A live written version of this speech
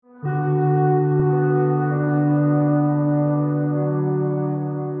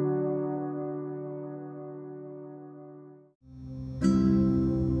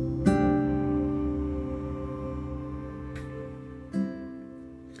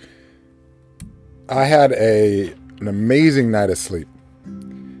I had an amazing night of sleep.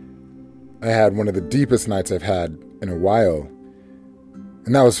 I had one of the deepest nights I've had in a while.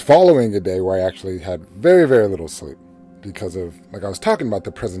 And that was following a day where I actually had very, very little sleep because of, like I was talking about,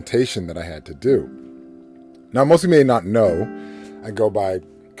 the presentation that I had to do. Now, most of you may not know, I go by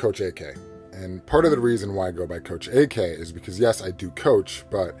Coach AK. And part of the reason why I go by Coach AK is because, yes, I do coach,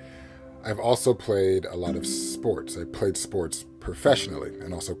 but I've also played a lot of sports. I played sports professionally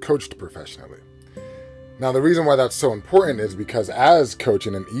and also coached professionally. Now, the reason why that's so important is because as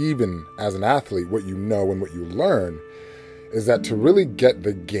coaching and even as an athlete, what you know and what you learn is that to really get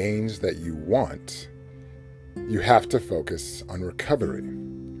the gains that you want, you have to focus on recovery,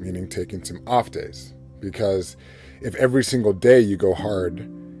 meaning taking some off days. Because if every single day you go hard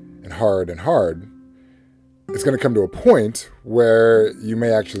and hard and hard, it's going to come to a point where you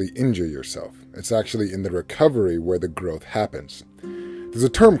may actually injure yourself. It's actually in the recovery where the growth happens. There's a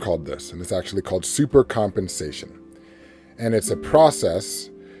term called this, and it's actually called supercompensation. And it's a process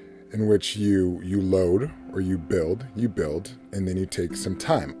in which you load or you build, and then you take some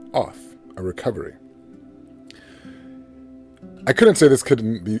time off, a recovery. I couldn't say this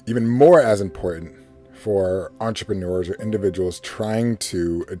couldn't be even more as important for entrepreneurs or individuals trying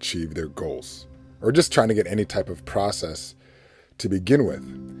to achieve their goals, or just trying to get any type of process to begin with.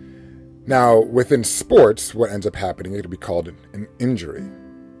 Now, within sports, what ends up happening, it could be called an injury.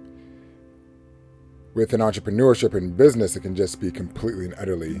 Within entrepreneurship and business, it can just be completely and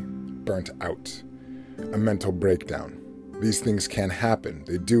utterly burnt out, a mental breakdown. These things can happen.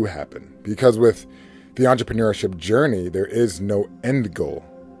 They do happen. Because with the entrepreneurship journey, there is no end goal.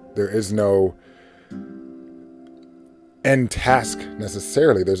 There is no end task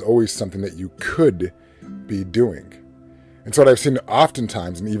necessarily. There's always something that you could be doing. And so what I've seen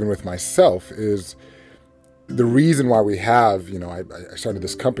oftentimes, and even with myself, is the reason why we have, I started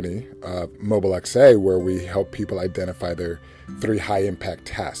this company, Mobile XA, where we help people identify their 3 high-impact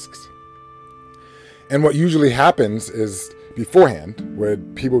tasks. And what usually happens is beforehand, where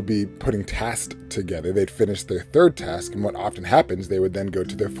people would be putting tasks together, they'd finish their 3rd task, and what often happens, they would then go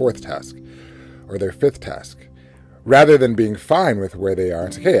to their 4th task or their 5th task, rather than being fine with where they are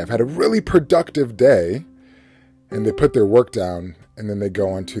and say, hey, I've had a really productive day, and they put their work down, and then they go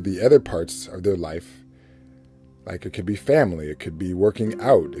on to the other parts of their life. Like it could be family, it could be working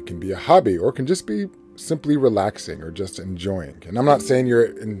out, it can be a hobby, or it can just be simply relaxing or just enjoying. And I'm not saying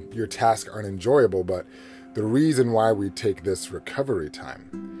your tasks aren't enjoyable, but the reason why we take this recovery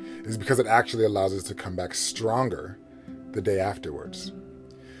time is because it actually allows us to come back stronger the day afterwards.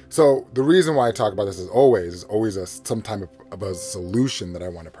 So the reason why I talk about this is always some type of a solution that I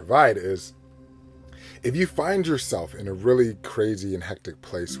want to provide is, if you find yourself in a really crazy and hectic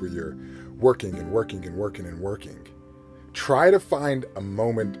place where you're working, try to find a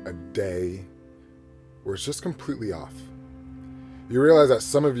moment a day where it's just completely off. You realize that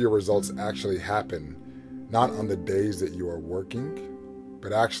some of your results actually happen not on the days that you are working,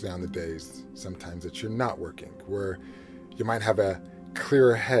 but actually on the days sometimes that you're not working, where you might have a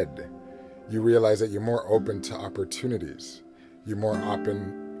clearer head. You realize that you're more open to opportunities. You're more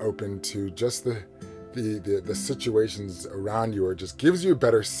open to just the situations around you, or just gives you a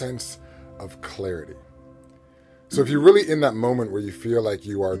better sense of clarity. So if you're really in that moment where you feel like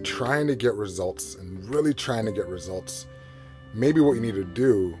you are trying to get results and really trying to get results, maybe what you need to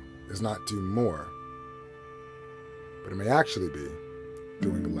do is not do more, but it may actually be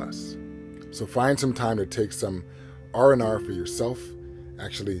doing less. So find some time to take some R&R for yourself.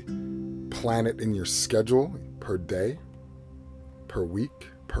 Actually plan it in your schedule per day, per week,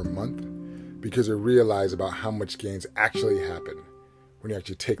 per month, because you realize about how much gains actually happen when you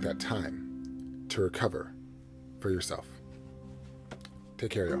actually take that time to recover for yourself.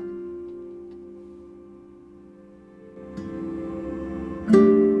 Take care, y'all.